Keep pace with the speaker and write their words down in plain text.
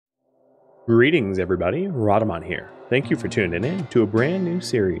Greetings, everybody. Rodamon here. Thank you for tuning in to a brand new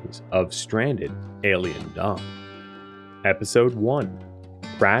series of Stranded Alien Dawn. Episode 1,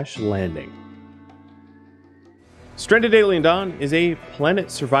 Crashlanding. Stranded Alien Dawn is a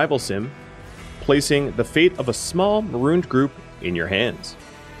planet survival sim, placing the fate of a small marooned group in your hands.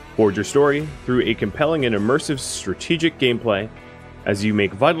 Forge your story through a compelling and immersive strategic gameplay as you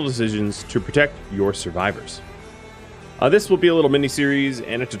make vital decisions to protect your survivors. This will be a little mini-series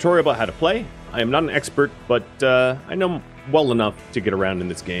and a tutorial about how to play. I am not an expert, but I know well enough to get around in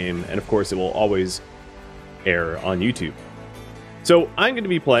this game, and of course it will always air on YouTube. So I'm going to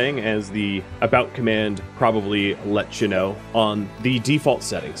be playing, as the About command probably lets you know, on the default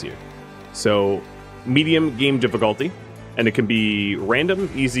settings here. So medium game difficulty, and it can be random,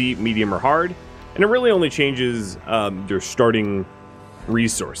 easy, medium, or hard, and it really only changes your starting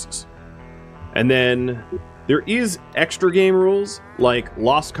resources. And then there is extra game rules, like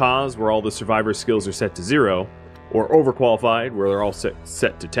Lost Cause, where all the survivor skills are set to 0, or Overqualified, where they're all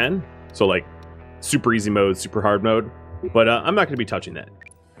set to 10. So like super easy mode, super hard mode. But I'm not going to be touching that.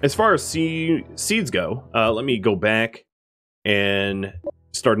 As far as seeds go, let me go back and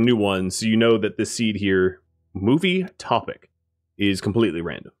start a new one so you know that this seed here, movie topic, is completely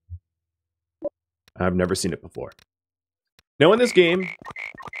random. I've never seen it before. Now in this game,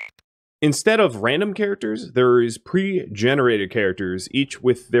 instead of random characters, there is pre-generated characters, each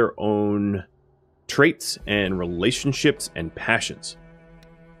with their own traits and relationships and passions.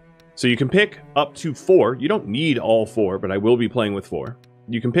 So you can pick up to 4. You don't need all 4, but I will be playing with 4.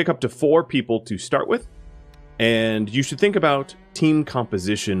 You can pick up to 4 people to start with, and you should think about team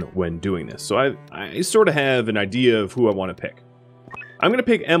composition when doing this. So I sort of have an idea of who I want to pick. I'm going to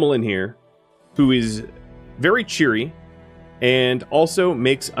pick Emmeline here, who is very cheery, and also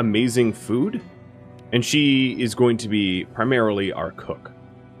makes amazing food, and she is going to be primarily our cook.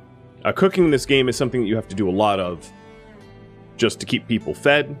 Cooking in this game is something that you have to do a lot of just to keep people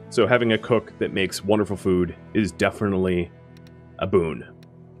fed, so having a cook that makes wonderful food is definitely a boon.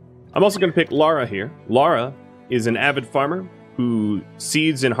 I'm also going to pick Lara here. Lara is an avid farmer who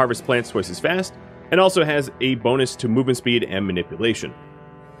seeds and harvests plants twice as fast, and also has a bonus to movement speed and manipulation.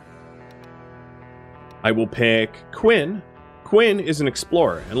 I will pick Quinn. Quinn is an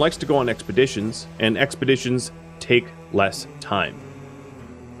explorer and likes to go on expeditions, and expeditions take less time.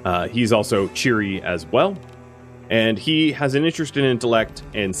 He's also cheery as well, and he has an interest in intellect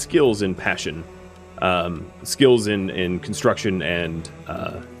and skills in passion. Skills in construction and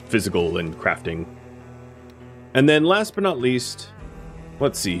physical and crafting. And then last but not least,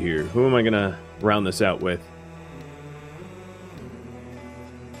 let's see here. Who am I going to round this out with?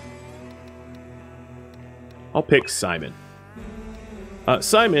 I'll pick Simon.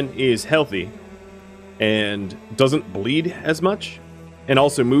 Simon is healthy and doesn't bleed as much, and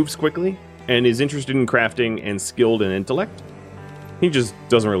also moves quickly, and is interested in crafting and skilled in intellect. He just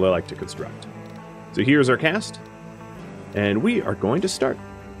doesn't really like to construct. So here's our cast, and we are going to start.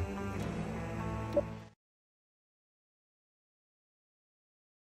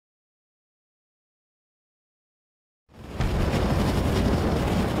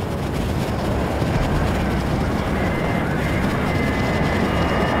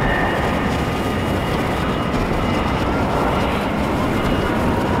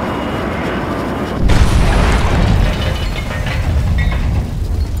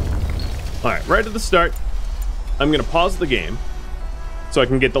 Right at the start, I'm going to pause the game so I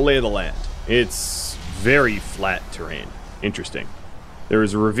can get the lay of the land. It's very flat terrain. Interesting. There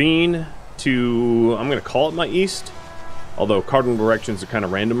is a ravine to, I'm going to call it my east, although cardinal directions are kind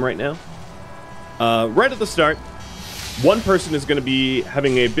of random right now. Right at the start, one person is going to be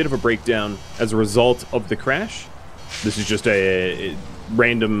having a bit of a breakdown as a result of the crash. This is just a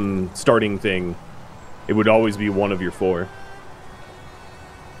random starting thing. It would always be one of your 4.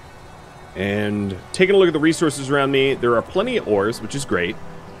 And taking a look at the resources around me, there are plenty of ores, which is great.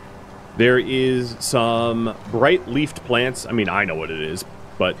 There is some bright leafed plants. I mean, I know what it is,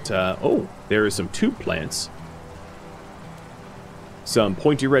 but oh, there is some tube plants. Some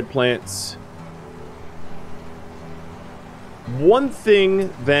pointy red plants. One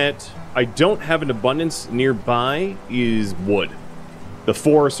thing that I don't have in abundance nearby is wood. The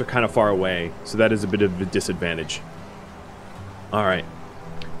forests are kind of far away, so that is a bit of a disadvantage. All right.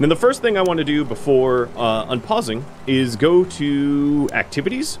 Then the first thing I want to do before unpausing is go to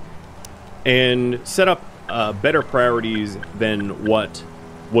activities and set up better priorities than what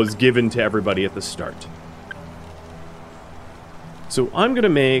was given to everybody at the start. So I'm going to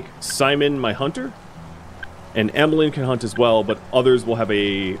make Simon my hunter, and Emmeline can hunt as well, but others will have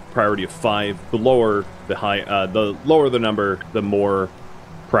a priority of 5. The lower the number, the more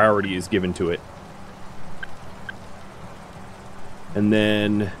priority is given to it. And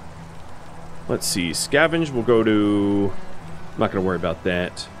then, let's see, scavenge will go to... I'm not going to worry about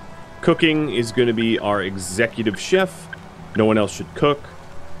that. Cooking is going to be our executive chef. No one else should cook.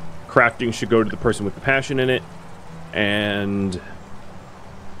 Crafting should go to the person with the passion in it. And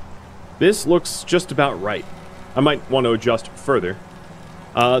this looks just about right. I might want to adjust further.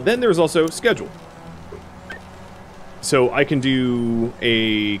 Then there's also schedule. So I can do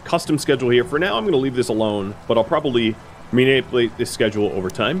a custom schedule here. For now, I'm going to leave this alone, but I'll probably manipulate this schedule over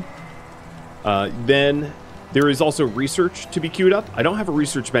time. Then there is also research to be queued up. I don't have a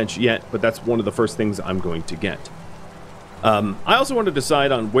research bench yet, but that's one of the first things I'm going to get. I also want to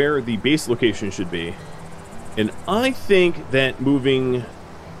decide on where the base location should be. And I think that moving...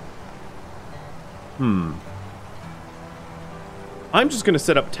 I'm just going to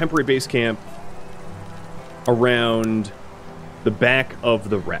set up temporary base camp around the back of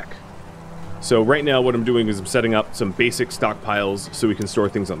the wreck. So right now what I'm doing is I'm setting up some basic stockpiles so we can store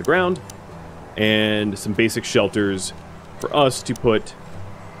things on the ground, and some basic shelters for us to put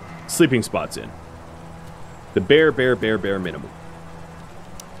sleeping spots in. The bare minimum.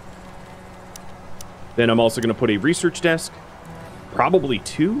 Then I'm also going to put a research desk. Probably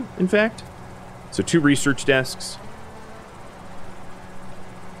 2, in fact. So 2 research desks.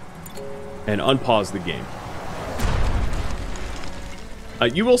 And unpause the game.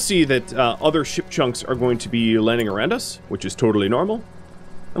 You will see that other ship chunks are going to be landing around us, which is totally normal.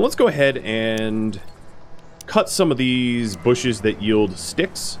 And let's go ahead and cut some of these bushes that yield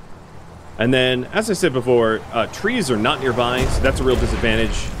sticks. And then, as I said before, trees are not nearby, so that's a real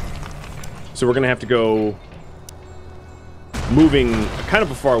disadvantage. So we're going to have to go moving kind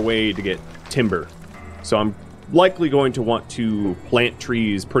of a far way to get timber. So I'm likely going to want to plant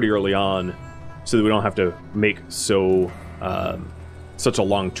trees pretty early on so that we don't have to make such a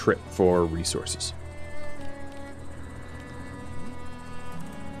long trip for resources.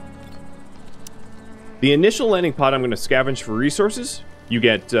 The initial landing pod, I'm going to scavenge for resources. You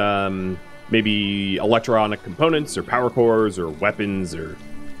get maybe electronic components or power cores or weapons or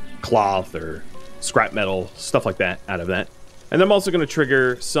cloth or scrap metal, stuff like that out of that. And I'm also going to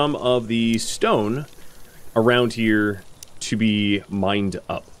trigger some of the stone around here to be mined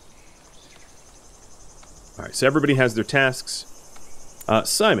up. Alright, so everybody has their tasks.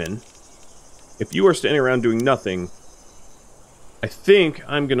 Simon, if you are standing around doing nothing, I think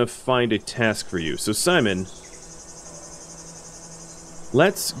I'm going to find a task for you. So Simon,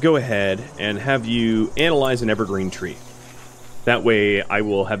 let's go ahead and have you analyze an evergreen tree. That way I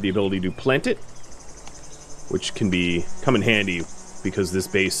will have the ability to plant it, which can come in handy because this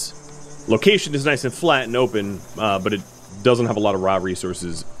base location is nice and flat and open, but it doesn't have a lot of raw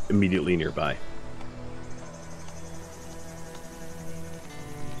resources immediately nearby.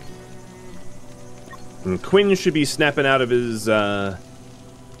 And Quinn should be snapping out of his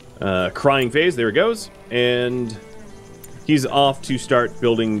crying phase. There he goes. And he's off to start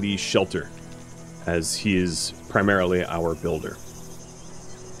building the shelter, as he is primarily our builder.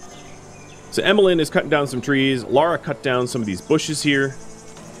 So Emmeline is cutting down some trees. Laura cut down some of these bushes here.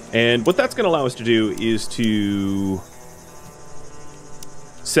 And what that's going to allow us to do is to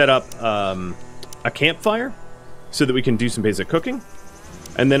set up a campfire so that we can do some basic cooking.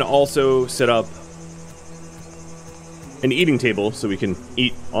 And then also set up an eating table so we can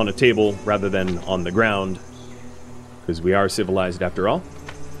eat on a table rather than on the ground, because we are civilized after all.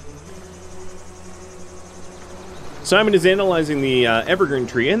 Simon is analyzing the evergreen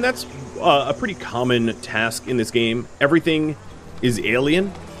tree, and that's a pretty common task in this game. Everything is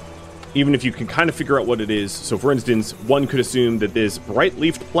alien, even if you can kind of figure out what it is. So for instance, one could assume that this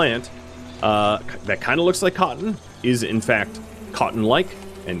bright-leafed plant that kind of looks like cotton is in fact cotton-like,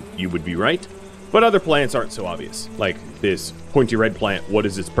 and you would be right. But other plants aren't so obvious. Like this pointy red plant, what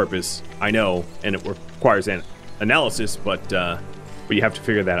is its purpose? I know, and it requires an analysis, but you have to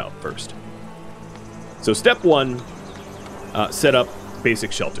figure that out first. So step 1, set up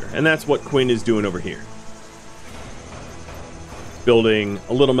basic shelter. And that's what Quinn is doing over here. Building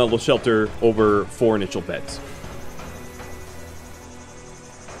a little metal shelter over 4 initial beds.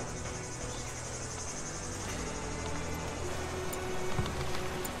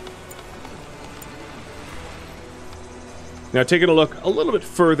 Now taking a look a little bit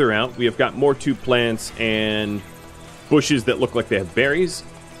further out, we have got more tube plants and bushes that look like they have berries,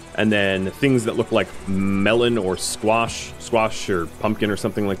 and then things that look like melon or squash or pumpkin or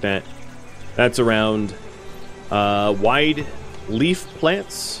something like that. That's around wide leaf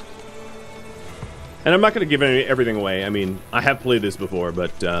plants. And I'm not going to give everything away. I mean, I have played this before,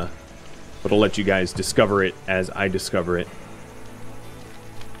 but I'll let you guys discover it as I discover it.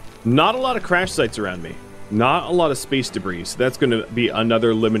 Not a lot of crash sites around me. Not a lot of space debris, so that's going to be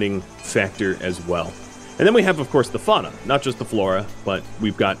another limiting factor as well. And then we have, of course, the fauna. Not just the flora, but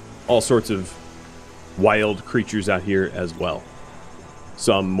we've got all sorts of wild creatures out here as well.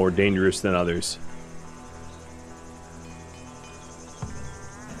 Some more dangerous than others.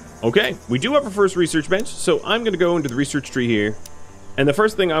 Okay, we do have our first research bench, so I'm going to go into the research tree here. And the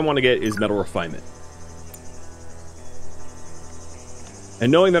first thing I want to get is metal refinement.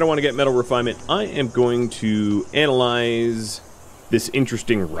 And knowing that I want to get metal refinement, I am going to analyze this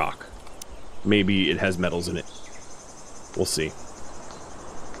interesting rock. Maybe it has metals in it. We'll see.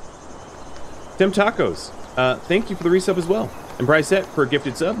 Tim Tacos, thank you for the resub as well. And Brycette for a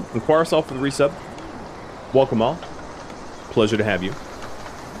gifted sub. And Quarasol for the resub. Welcome all. Pleasure to have you.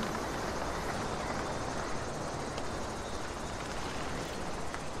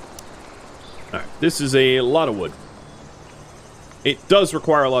 Alright, this is a lot of wood. It does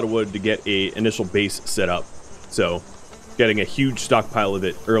require a lot of wood to get an initial base set up, so getting a huge stockpile of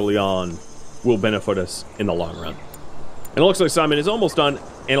it early on will benefit us in the long run. And it looks like Simon is almost done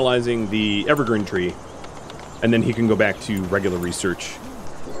analyzing the evergreen tree, and then he can go back to regular research.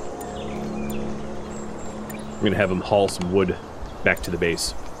 I'm going to have him haul some wood back to the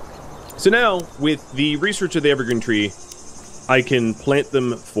base. So now, with the research of the evergreen tree, I can plant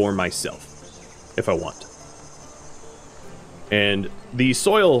them for myself, if I want. And the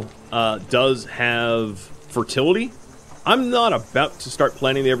soil does have fertility. I'm not about to start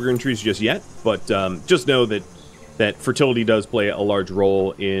planting the evergreen trees just yet, but just know that fertility does play a large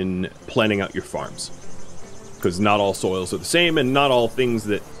role in planning out your farms. Because not all soils are the same, and not all things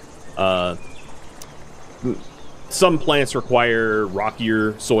that... some plants require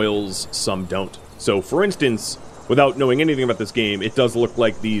rockier soils, some don't. So, for instance, without knowing anything about this game, it does look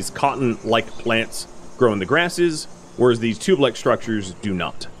like these cotton-like plants grow in the grasses, whereas these tube-like structures do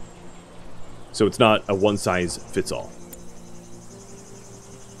not. So it's not a one-size-fits-all.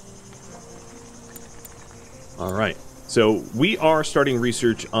 Alright, so we are starting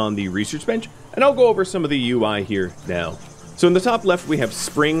research on the research bench, and I'll go over some of the UI here now. So in the top left we have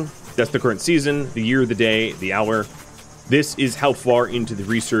spring, that's the current season, the year, the day, the hour. This is how far into the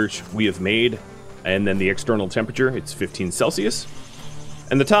research we have made, and then the external temperature, it's 15 Celsius.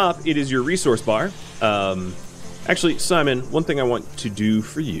 And the top, it is your resource bar. Actually, Simon, one thing I want to do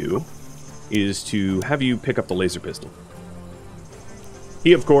for you is to have you pick up the laser pistol.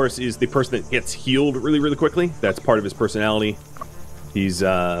 He, of course, is the person that gets healed really, really quickly. That's part of his personality. He's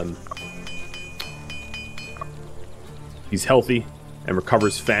healthy and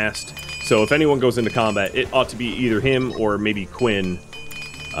recovers fast. So if anyone goes into combat, it ought to be either him or maybe Quinn,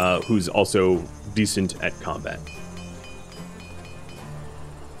 who's also decent at combat.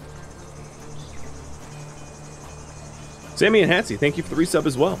 Sammy and Hatsy, thank you for the resub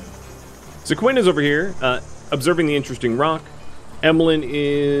as well. So Quinn is over here, observing the interesting rock. Emlyn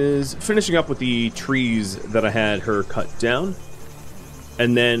is finishing up with the trees that I had her cut down.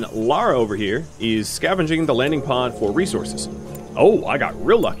 And then Lara over here is scavenging the landing pod for resources. Oh, I got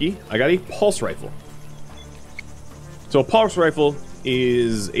real lucky. I got a pulse rifle. So a pulse rifle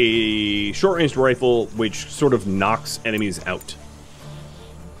is a short-range rifle which sort of knocks enemies out.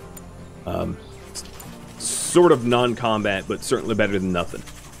 Sort of non-combat, but certainly better than nothing.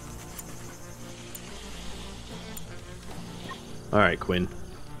 Alright, Quinn.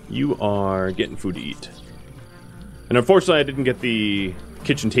 You are getting food to eat. And unfortunately, I didn't get the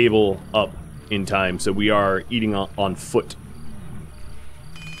kitchen table up in time, so we are eating on foot.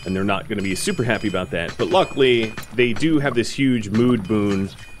 And they're not going to be super happy about that. But luckily, they do have this huge mood boon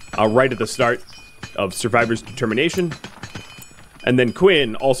right at the start of Survivor's Determination. And then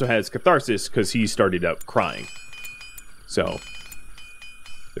Quinn also has catharsis because he started out crying. So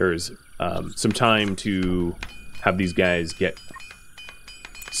there's some time to have these guys get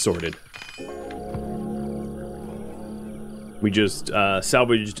sorted. We just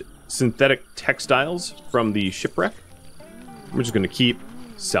salvaged synthetic textiles from the shipwreck. We're just going to keep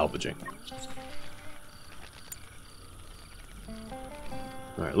salvaging.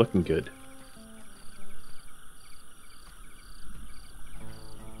 Alright, looking good.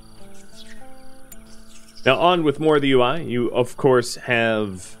 Now on with more of the UI, you of course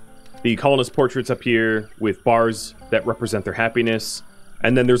have the colonist portraits up here with bars that represent their happiness.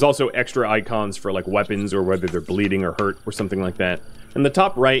 And then there's also extra icons for like weapons or whether they're bleeding or hurt or something like that. In the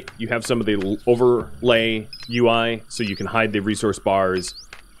top right, you have some of the overlay UI, so you can hide the resource bars,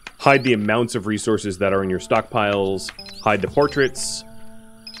 hide the amounts of resources that are in your stockpiles, hide the portraits,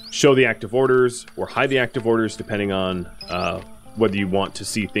 show the active orders, or hide the active orders depending on whether you want to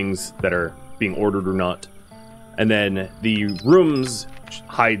see things that are being ordered or not. And then the rooms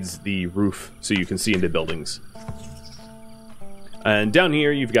hides the roof so you can see into buildings. And down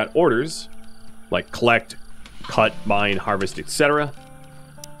here you've got orders like collect, cut, mine, harvest, etc.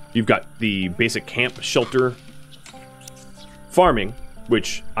 You've got the basic camp, shelter, farming,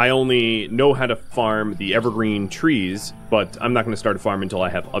 which I only know how to farm the evergreen trees, but I'm not going to start a farm until I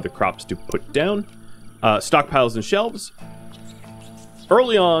have other crops to put down. Stockpiles and shelves.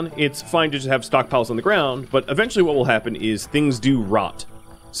 Early on, it's fine to just have stockpiles on the ground, but eventually what will happen is things do rot.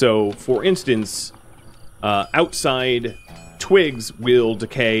 So, for instance, outside twigs will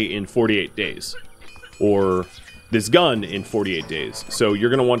decay in 48 days. Or this gun in 48 days. So you're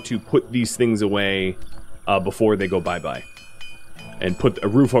going to want to put these things away before they go bye-bye. And put a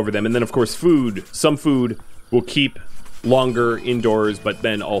roof over them. And then, of course, food. Some food will keep longer indoors, but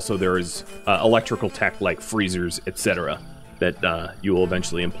then also there is electrical tech like freezers, etc. that you will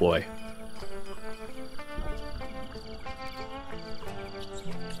eventually employ.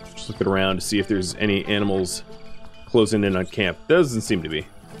 Just looking around to see if there's any animals closing in on camp. Doesn't seem to be.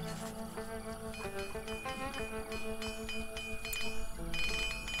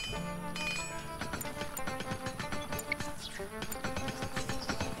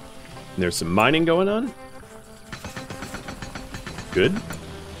 There's some mining going on. Good.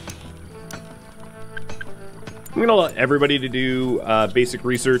 I'm going to allow everybody to do basic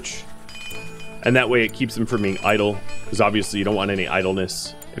research. And that way it keeps them from being idle. Because obviously you don't want any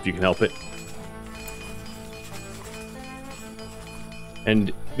idleness if you can help it.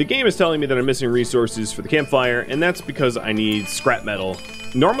 And the game is telling me that I'm missing resources for the campfire. And that's because I need scrap metal.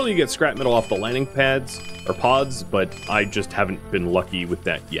 Normally you get scrap metal off the landing pads or pods. But I just haven't been lucky with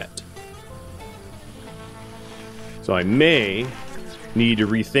that yet. So I may need to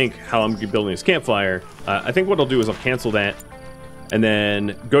rethink how I'm building this campfire. I think what I'll do is I'll cancel that and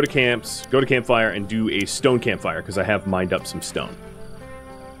then go to camps, go to campfire, and do a stone campfire because I have mined up some stone.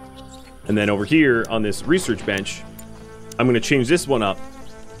 And then over here on this research bench, I'm going to change this one up.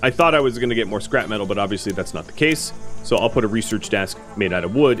 I thought I was going to get more scrap metal, but obviously that's not the case. So I'll put a research desk made out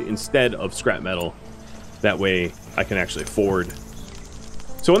of wood instead of scrap metal. That way I can actually afford.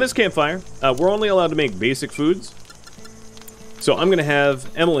 So on this campfire, we're only allowed to make basic foods. So I'm going to have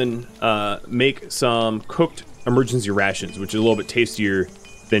Emmeline make some cooked emergency rations, which is a little bit tastier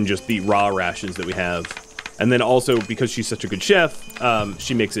than just the raw rations that we have. And then also, because she's such a good chef,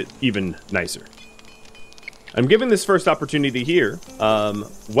 she makes it even nicer. I'm giving this first opportunity here,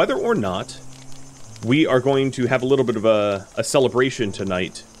 whether or not we are going to have a little bit of a celebration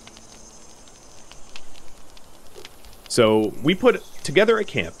tonight. So we put together a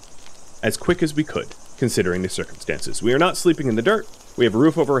camp as quick as we could, considering the circumstances. We are not sleeping in the dirt. We have a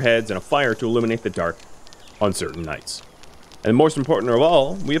roof over our heads and a fire to illuminate the dark on certain nights. And most important of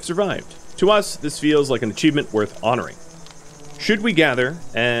all, we have survived. To us, this feels like an achievement worth honoring. Should we gather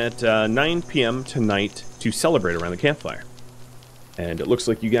at 9 p.m. tonight to celebrate around the campfire? And it looks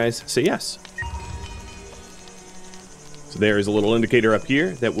like you guys say yes. So there is a little indicator up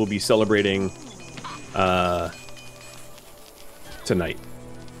here that we'll be celebrating tonight.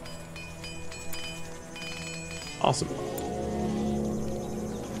 Awesome.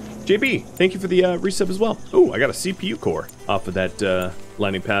 JB, thank you for the resub as well. Oh, I got a CPU core off of that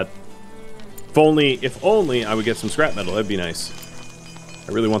landing pad. If only I would get some scrap metal, that'd be nice.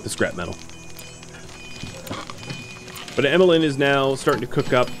 I really want the scrap metal. But Emmeline is now starting to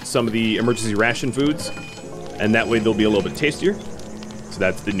cook up some of the emergency ration foods, and that way they'll be a little bit tastier. So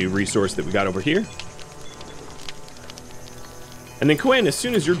that's the new resource that we got over here. And then Quinn, as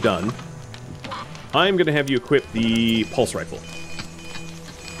soon as you're done, I'm going to have you equip the pulse rifle.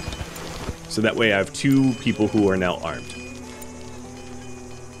 So that way I have 2 people who are now armed.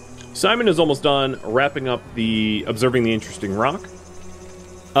 Simon is almost done wrapping up the observing the interesting rock.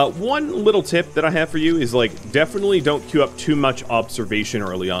 One little tip that I have for you is, like, definitely don't queue up too much observation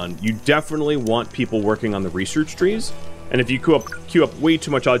early on. You definitely want people working on the research trees. And if you queue up way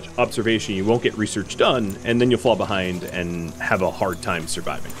too much observation, you won't get research done, and then you'll fall behind and have a hard time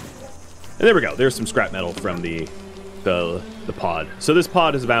surviving. And there we go. There's some scrap metal from the pod. So this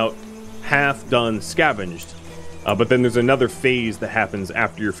pod is about half done scavenged, but then there's another phase that happens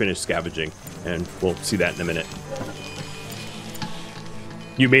after you're finished scavenging, and we'll see that in a minute.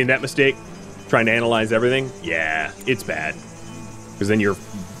 You made that mistake, trying to analyze everything? Yeah, it's bad, because then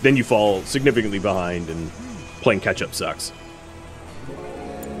you fall significantly behind, and playing catch up sucks.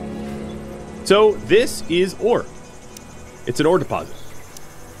 So this is ore. It's an ore deposit.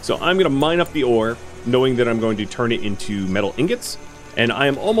 So I'm going to mine up the ore, knowing that I'm going to turn it into metal ingots. And I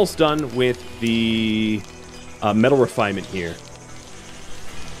am almost done with the metal refinement here.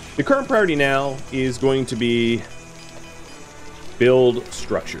 The current priority now is going to be build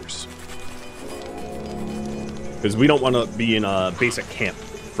structures. Because we don't want to be in a basic camp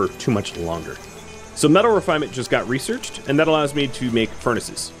for too much longer. So metal refinement just got researched, and that allows me to make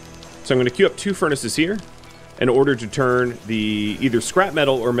furnaces. So I'm going to queue up 2 furnaces here in order to turn the either scrap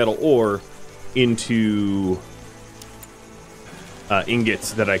metal or metal ore into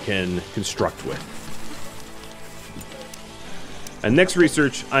ingots that I can construct with. And next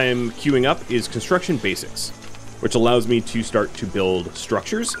research I am queuing up is construction basics, which allows me to start to build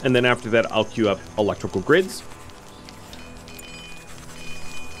structures, and then after that I'll queue up electrical grids.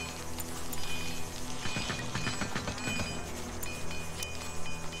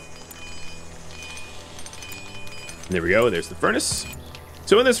 There we go, there's the furnace.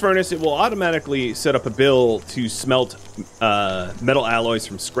 So in this furnace, it will automatically set up a bill to smelt metal alloys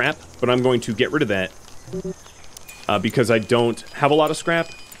from scrap, but I'm going to get rid of that because I don't have a lot of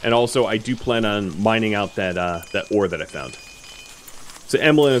scrap, and also I do plan on mining out that ore that I found. So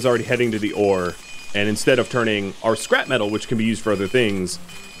Emlyn is already heading to the ore, and instead of turning our scrap metal, which can be used for other things,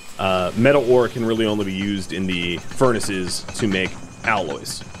 metal ore can really only be used in the furnaces to make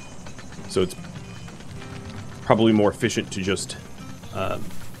alloys. So it's probably more efficient to just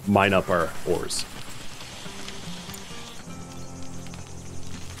mine up our ores.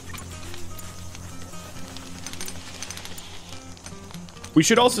 We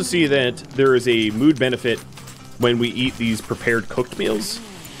should also see that there is a mood benefit when we eat these prepared cooked meals.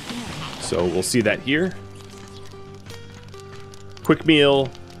 So we'll see that here. Quick meal,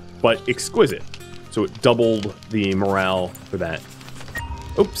 but exquisite. So it doubled the morale for that.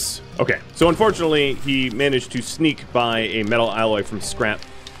 Oops. Okay, so unfortunately, he managed to sneak by a metal alloy from scrap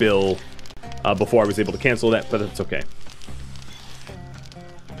bill before I was able to cancel that, but that's okay.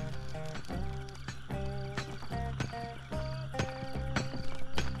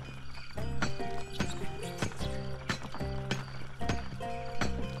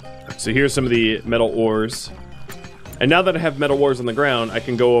 So here's some of the metal ores. And now that I have metal ores on the ground, I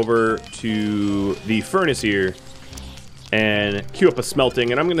can go over to the furnace here and queue up a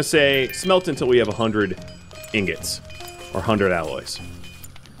smelting, and I'm going to say smelt until we have 100 ingots, or 100 alloys.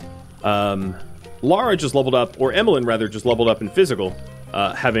 Lara just leveled up, or Emlyn rather, just leveled up in physical,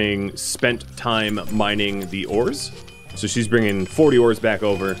 having spent time mining the ores. So she's bringing 40 ores back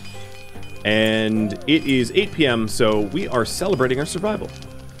over, and it is 8 p.m., so we are celebrating our survival.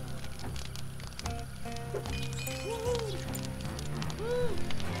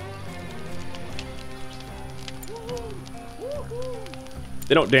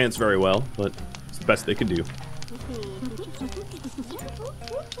 They don't dance very well, but it's the best they can do.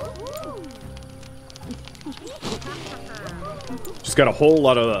 Just got a whole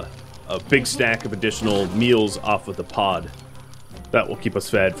lot of a big stack of additional meals off of the pod. That will keep us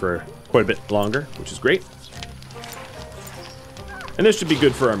fed for quite a bit longer, which is great. And this should be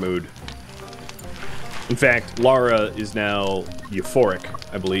good for our mood. In fact, Lara is now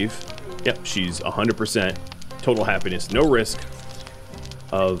euphoric, I believe. Yep, she's 100% total happiness, no risk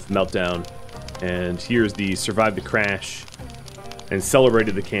of meltdown. And here's the survived the crash and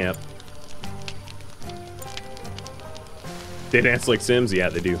celebrated the camp. They dance like Sims? Yeah,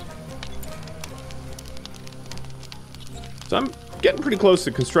 they do. So I'm getting pretty close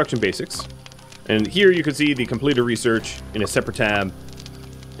to construction basics. And here you can see the completed research in a separate tab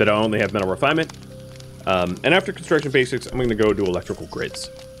that I only have metal refinement. And after construction basics, I'm going to go to electrical grids.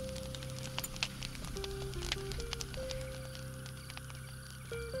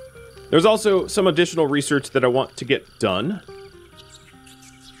 There's also some additional research that I want to get done.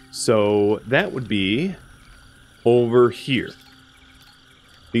 So that would be over here.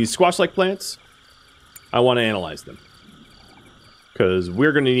 These squash-like plants, I want to analyze them. Because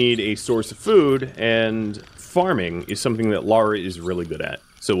we're going to need a source of food, and farming is something that Lara is really good at.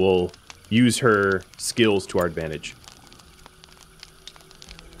 So we'll use her skills to our advantage.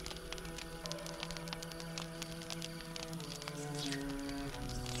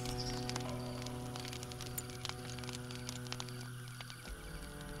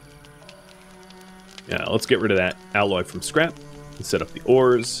 Yeah, let's get rid of that alloy from scrap and set up the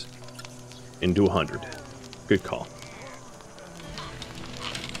ores into 100. Good call.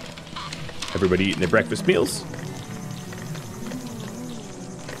 Everybody eating their breakfast meals.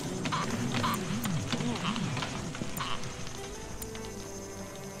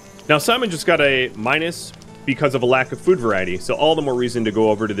 Now Simon just got a minus because of a lack of food variety, so all the more reason to go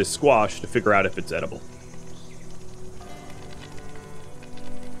over to this squash to figure out if it's edible.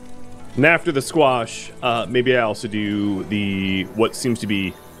 And after the squash, maybe I also do the what seems to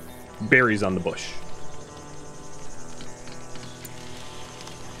be berries on the bush.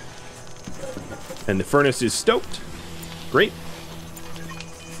 And the furnace is stoked. Great.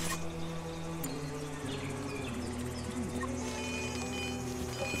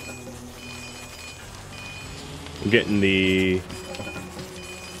 getting the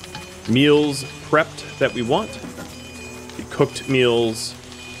meals prepped that we want. The cooked meals,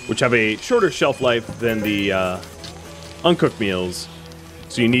 which have a shorter shelf life than the uncooked meals,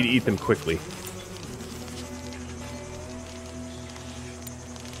 so you need to eat them quickly.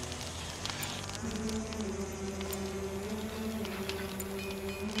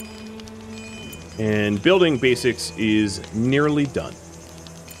 And building basics is nearly done.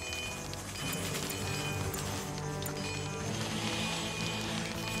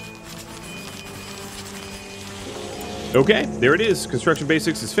 Okay, there it is. Construction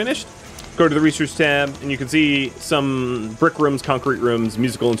basics is finished. Go to the research tab, and you can see some brick rooms, concrete rooms,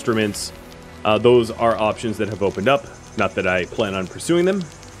 musical instruments. Those are options that have opened up. Not that I plan on pursuing them,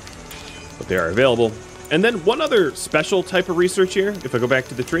 but they are available. And then one other special type of research here, if I go back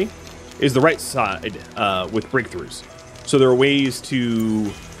to the tree, is the right side with breakthroughs. So there are ways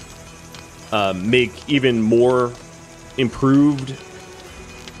to make even more improved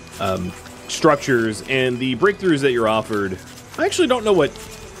structures, and the breakthroughs that you're offered, I actually don't know what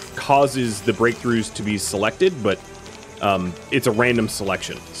causes the breakthroughs to be selected, but it's a random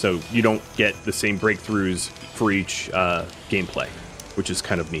selection, so you don't get the same breakthroughs for each gameplay, which is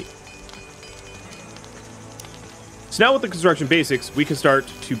kind of neat. So now with the construction basics, we can start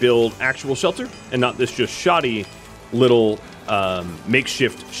to build actual shelter, and not this just shoddy little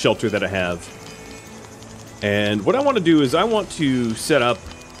makeshift shelter that I have. And what I want to do is I want to set up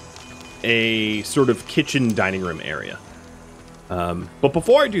a sort of kitchen dining room area. But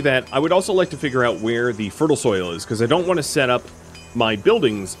before I do that, I would also like to figure out where the fertile soil is, because I don't want to set up my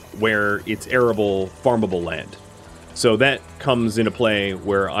buildings where it's arable, farmable land. So that comes into play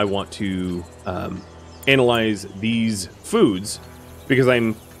where I want to analyze these foods, because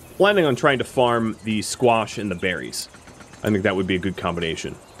I'm planning on trying to farm the squash and the berries. I think that would be a good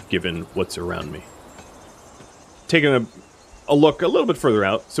combination, given what's around me. Taking a look a little bit further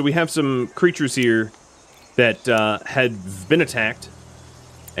out, so we have some creatures here that had been attacked,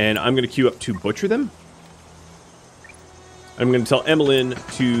 and I'm going to queue up to butcher them. I'm going to tell Emmeline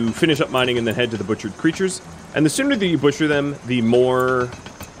to finish up mining and then head to the butchered creatures. And the sooner that you butcher them, the more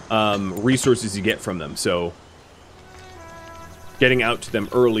resources you get from them. So getting out to them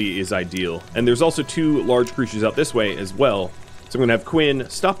early is ideal. And there's also 2 large creatures out this way as well. So I'm going to have Quinn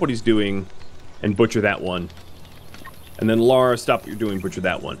stop what he's doing and butcher that one. And then Lara, stop what you're doing, butcher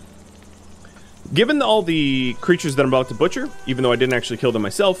that one. Given all the creatures that I'm about to butcher, even though I didn't actually kill them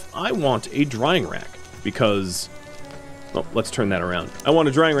myself, I want a drying rack, because... well, let's turn that around. I want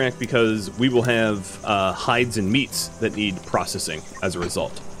a drying rack because we will have hides and meats that need processing as a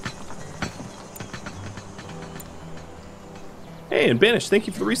result. Hey, and Banish, thank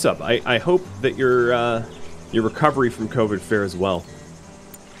you for the resub. I hope that your recovery from COVID fares well.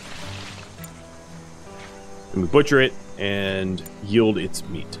 And we butcher it and yield its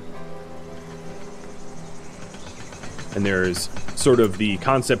meat. And there's sort of the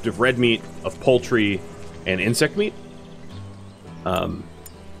concept of red meat, of poultry, and insect meat.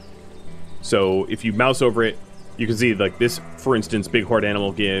 So if you mouse over it, you can see, like this, for instance, big horde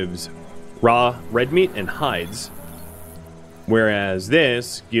animal gives raw red meat and hides, whereas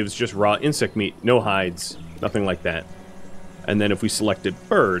this gives just raw insect meat, no hides, nothing like that. And then if we selected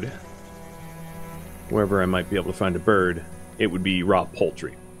bird, wherever I might be able to find a bird, it would be raw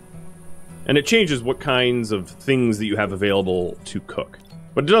poultry. And it changes what kinds of things that you have available to cook.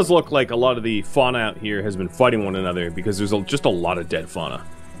 But it does look like a lot of the fauna out here has been fighting one another, because there's just a lot of dead fauna.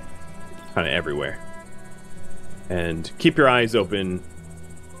 Kind of everywhere. And keep your eyes open,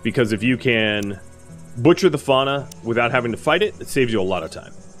 because if you can butcher the fauna without having to fight it, it saves you a lot of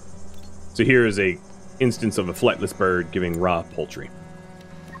time. So here is a instance of a flightless bird giving raw poultry.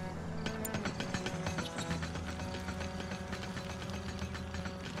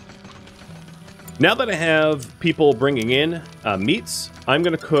 Now that I have people bringing in meats, I'm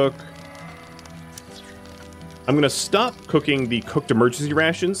going to cook... I'm going to stop cooking the cooked emergency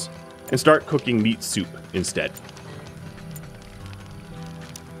rations and start cooking meat soup instead.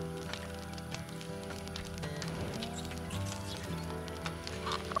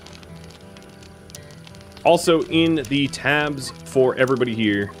 Also, in the tabs for everybody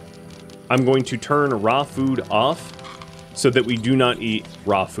here, I'm going to turn raw food off so that we do not eat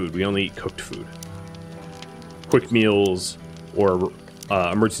raw food. We only eat cooked food. Quick meals or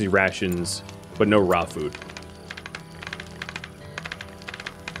emergency rations, but no raw food.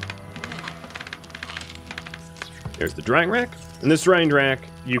 There's the drying rack. In this drying rack,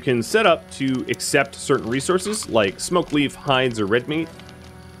 you can set up to accept certain resources like smoke leaf, hides, or red meat.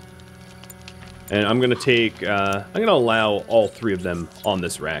 And I'm gonna take, I'm gonna allow all 3 of them on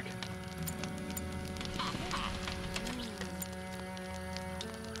this rack.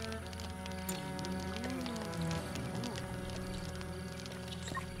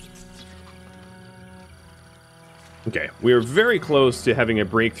 Okay, we are very close to having a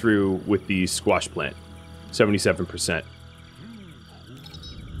breakthrough with the squash plant. 77%.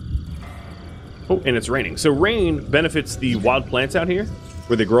 Oh, and it's raining. So rain benefits the wild plants out here,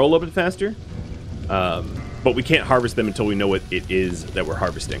 where they grow a little bit faster. But we can't harvest them until we know what it is that we're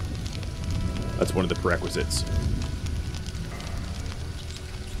harvesting. That's one of the prerequisites.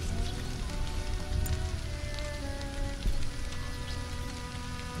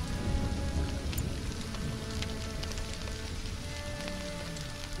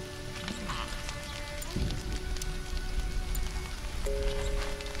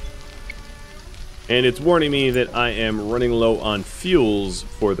 And it's warning me that I am running low on fuels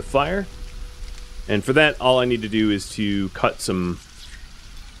for the fire. And for that, all I need to do is to cut some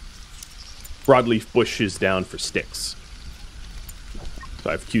broadleaf bushes down for sticks. So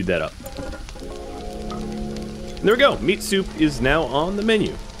I've queued that up. And there we go. Meat soup is now on the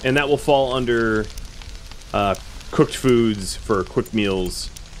menu. And that will fall under cooked foods for quick meals.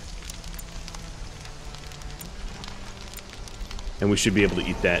 And we should be able to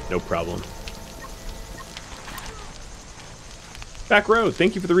eat that, no problem. Back Road,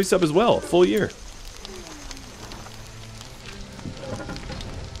 thank you for the resub as well. Full year.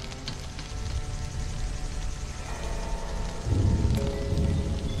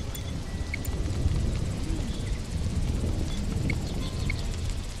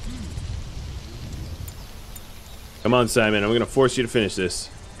 Come on, Simon. I'm going to force you to finish this.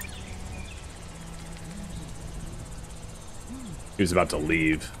 He was about to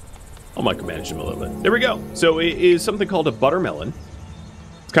leave. I'll micromanage him a little bit. There we go. So it is something called a buttermelon.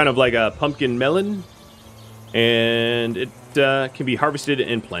 It's kind of like a pumpkin melon. And it can be harvested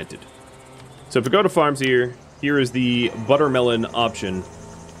and planted. So if we go to farms here, here is the buttermelon option.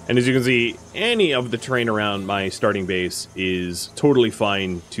 And as you can see, any of the terrain around my starting base is totally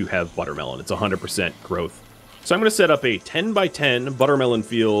fine to have buttermelon. It's 100% growth. So I'm going to set up a 10 by 10 buttermelon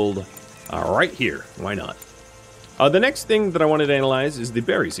field right here. Why not? The next thing that I wanted to analyze is the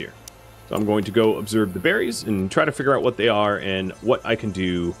berries here. So I'm going to go observe the berries and try to figure out what they are and what I can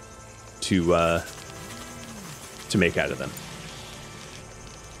do to make out of them.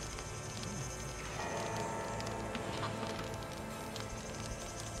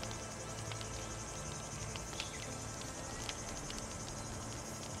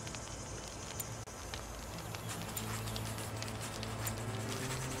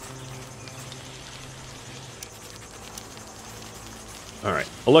 Alright,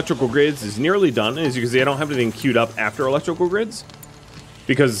 electrical grids is nearly done. As you can see, I don't have anything queued up after electrical grids,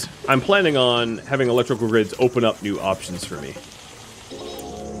 because I'm planning on having electrical grids open up new options for me.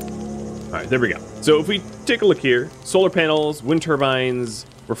 Alright, there we go. So if we take a look here, solar panels, wind turbines,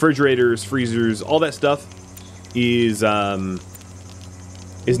 refrigerators, freezers, all that stuff is now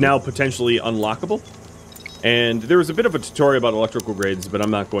potentially unlockable. And there was a bit of a tutorial about electrical grids, but I'm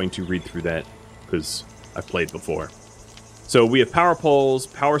not going to read through that because I've played before. So we have power poles,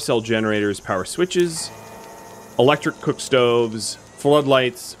 power cell generators, power switches, electric cook stoves,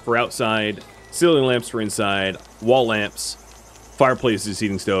 floodlights for outside, ceiling lamps for inside, wall lamps, fireplaces,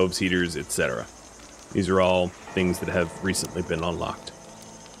 heating stoves, heaters, etc. These are all things that have recently been unlocked.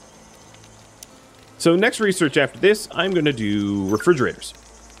 So next research after this, I'm going to do refrigerators.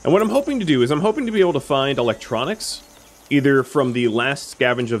 And what I'm hoping to do is I'm hoping to be able to find electronics, either from the last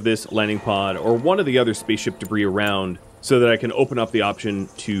scavenge of this landing pod or one of the other spaceship debris around, so that I can open up the option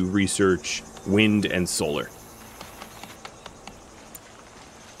to research wind and solar.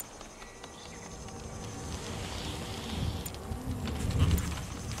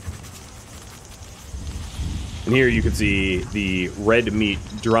 And here you can see the red meat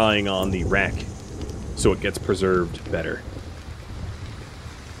drying on the rack, so it gets preserved better.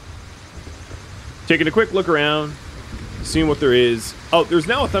 Taking a quick look around, seeing what there is. Oh, there's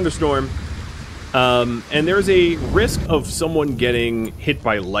now a thunderstorm. And there's a risk of someone getting hit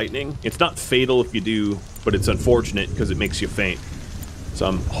by lightning. It's not fatal if you do, but it's unfortunate because it makes you faint. So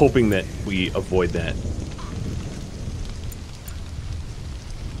I'm hoping that we avoid that.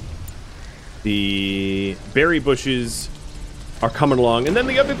 The berry bushes are coming along. And then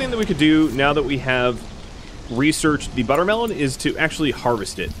the other thing that we could do now that we have researched the buttermelon is to actually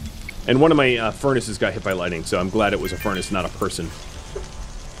harvest it. And one of my furnaces got hit by lightning, so I'm glad it was a furnace, not a person.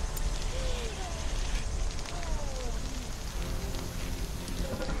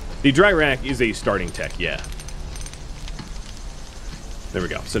 The dry rack is a starting tech, yeah. There we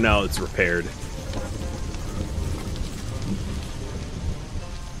go. So now it's repaired.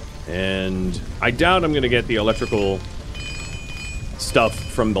 And I doubt I'm going to get the electrical stuff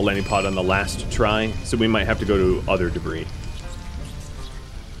from the landing pod on the last try, so we might have to go to other debris.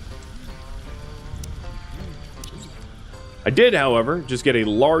 I did, however, just get a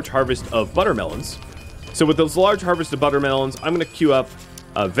large harvest of buttermelons. So with those large harvest of buttermelons, I'm going to queue up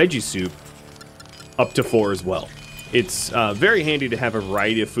a veggie soup up to 4 as well. It's very handy to have a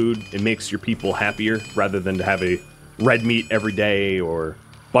variety of food. It makes your people happier rather than to have a red meat every day or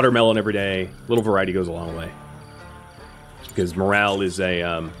buttermelon every day. A little variety goes a long way. Because morale is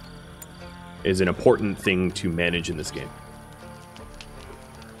an important thing to manage in this game.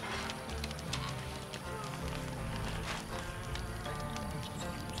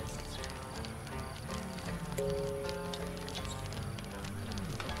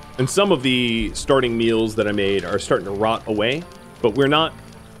 And some of the starting meals that I made are starting to rot away, but we're not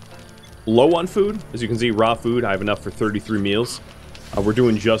low on food. As you can see, raw food, I have enough for 33 meals. We're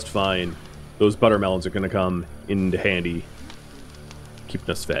doing just fine. Those buttermelons are going to come into handy, keeping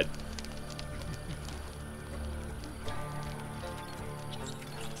us fed.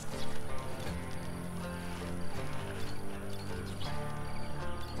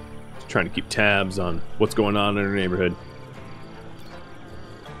 Just trying to keep tabs on what's going on in our neighborhood.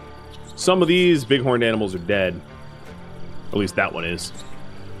 Some of these bighorn animals are dead. At least that one is.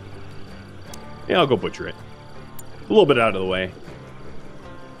 Yeah, I'll go butcher it. A little bit out of the way,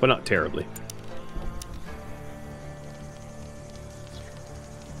 but not terribly.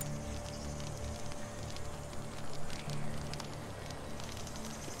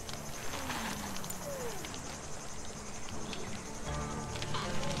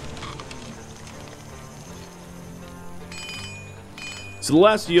 So the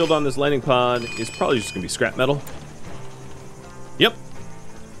last yield on this landing pod is probably just going to be scrap metal. Yep,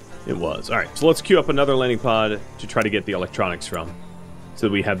 it was. All right, so let's queue up another landing pod to try to get the electronics from, so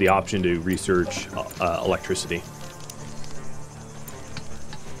that we have the option to research electricity.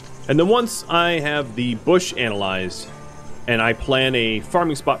 And then once I have the bush analyzed, and I plan a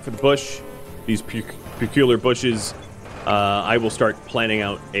farming spot for the bush, these peculiar bushes, I will start planning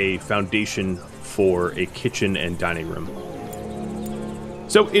out a foundation for a kitchen and dining room.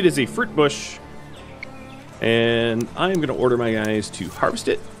 So it is a fruit bush, and I'm going to order my guys to harvest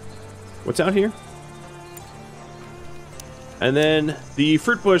it. What's out here? And then the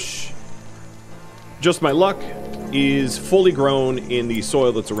fruit bush, just my luck, is fully grown in the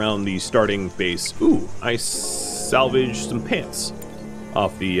soil that's around the starting base. Ooh, I salvaged some pants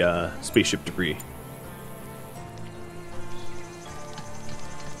off the spaceship debris.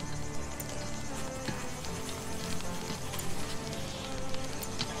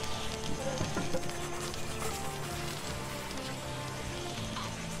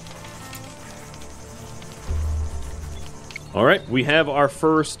 Alright, we have our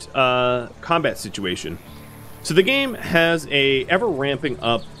first combat situation. So the game has a ever ramping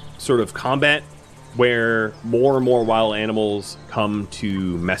up sort of combat where more and more wild animals come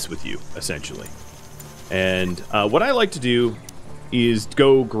to mess with you, essentially. And what I like to do is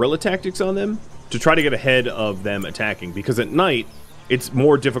go guerrilla tactics on them to try to get ahead of them attacking, because at night it's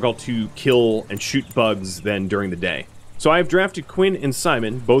more difficult to kill and shoot bugs than during the day. So I've drafted Quinn and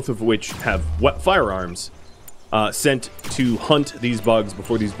Simon, both of which have wet firearms, sent to hunt these bugs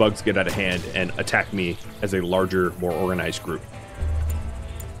before these bugs get out of hand and attack me as a larger, more organized group.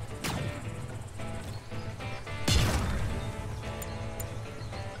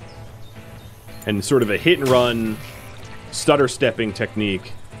 And sort of a hit and run, stutter stepping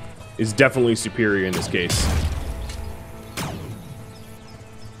technique is definitely superior in this case.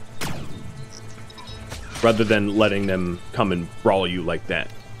 Rather than letting them come and brawl you like that.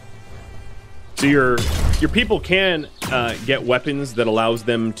 So your people can get weapons that allows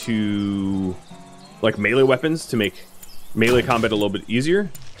them to, like melee weapons, to make melee combat a little bit easier.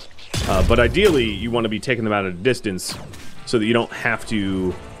 But ideally, you want to be taking them out at a distance so that you don't have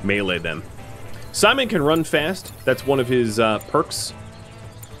to melee them. Simon can run fast. That's one of his perks.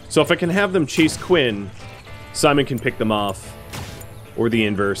 So if I can have them chase Quinn, Simon can pick them off, or the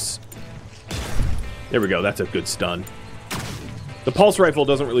inverse. There we go. That's a good stun. The pulse rifle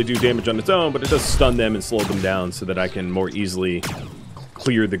doesn't really do damage on its own, but it does stun them and slow them down so that I can more easily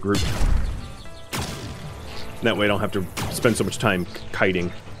clear the group. That way I don't have to spend so much time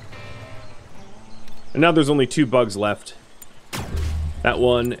kiting. And now there's only 2 bugs left. That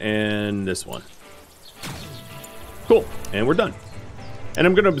one and this one. Cool, and we're done. And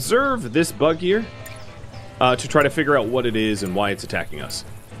I'm going to observe this bug here to try to figure out what it is and why it's attacking us.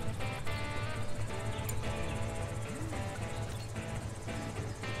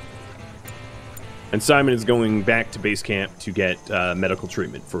 And Simon is going back to base camp to get medical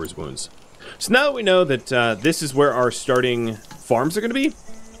treatment for his wounds. So now that we know that this is where our starting farms are going to be,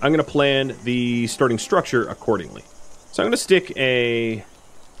 I'm going to plan the starting structure accordingly. So I'm going to stick a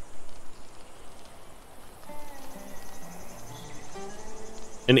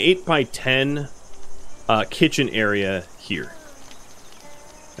an 8x10 kitchen area here.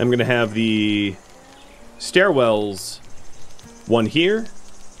 I'm going to have the stairwells, one here,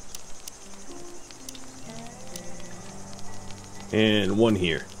 and one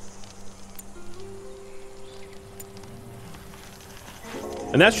here.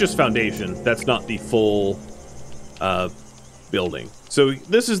 And that's just foundation. That's not the full building. So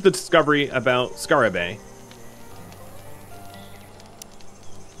this is the discovery about Scarabaei.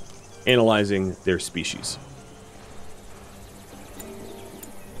 Analyzing their species.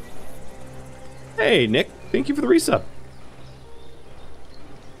 Hey, Nick. Thank you for the resub.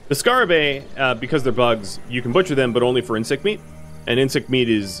 The Scarabaei, because they're bugs, you can butcher them, but only for insect meat. And insect meat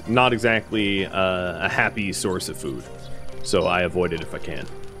is not exactly a happy source of food. So I avoid it if I can.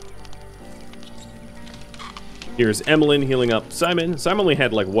 Here's Emmeline healing up Simon. Simon only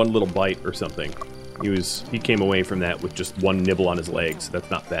had like one little bite or something. He came away from that with just one nibble on his leg, so that's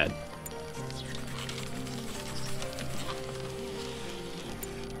not bad.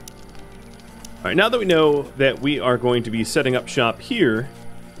 Alright, now that we know that we are going to be setting up shop here,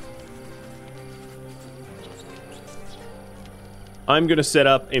 I'm going to set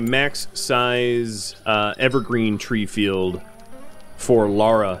up a max size evergreen tree field for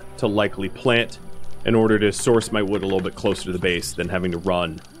Lara to likely plant in order to source my wood a little bit closer to the base than having to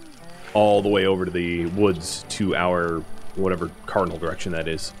run all the way over to the woods to our whatever cardinal direction that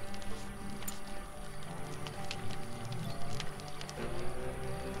is.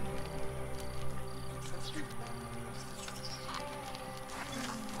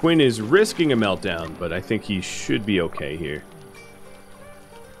 Quinn is risking a meltdown, but I think he should be okay here.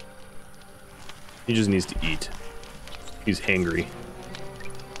 He just needs to eat. He's hangry.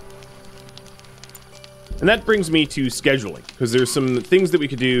 And that brings me to scheduling, because there's some things that we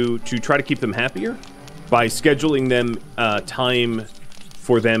could do to try to keep them happier by scheduling them time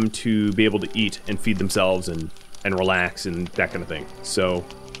for them to be able to eat and feed themselves and relax and that kind of thing. So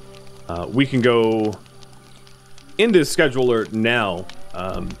we can go into scheduler now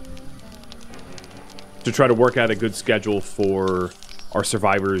to try to work out a good schedule for our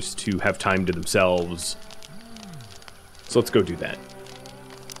survivors to have time to themselves. So let's go do that.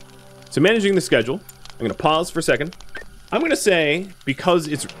 So managing the schedule, I'm going to pause for a second. I'm going to say,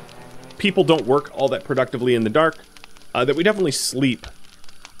 because people don't work all that productively in the dark, that we definitely sleep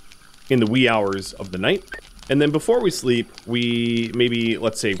in the wee hours of the night. And then before we sleep, we maybe,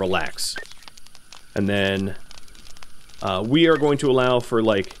 let's say, relax. And then we are going to allow for,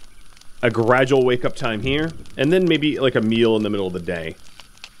 like, a gradual wake-up time here, and then maybe, like, a meal in the middle of the day.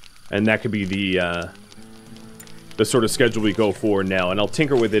 And that could be the sort of schedule we go for now, and I'll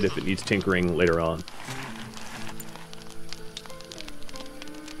tinker with it if it needs tinkering later on.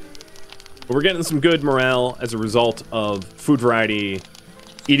 But we're getting some good morale as a result of food variety,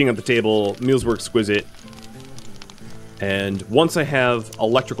 eating at the table, meals were exquisite, and once I have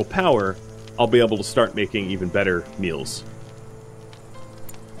electrical power, I'll be able to start making even better meals.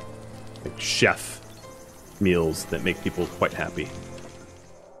 Like chef meals that make people quite happy.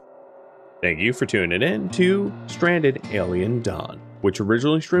 Thank you for tuning in to Stranded Alien Dawn, which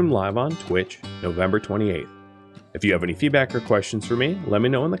originally streamed live on Twitch, November 28th. If you have any feedback or questions for me, let me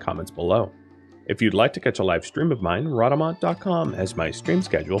know in the comments below. If you'd like to catch a live stream of mine, Rhodomont.com has my stream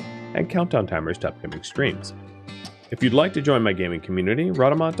schedule and countdown timers to upcoming streams. If you'd like to join my gaming community,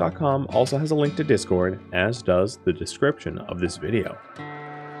 Rhodomont.com also has a link to Discord, as does the description of this video.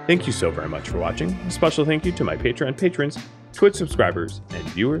 Thank you so very much for watching. A special thank you to my Patreon patrons, Twitch subscribers, and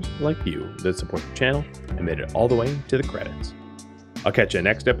viewers like you that support the channel and made it all the way to the credits. I'll catch you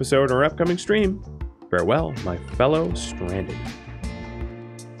next episode or upcoming stream. Farewell, my fellow Stranded.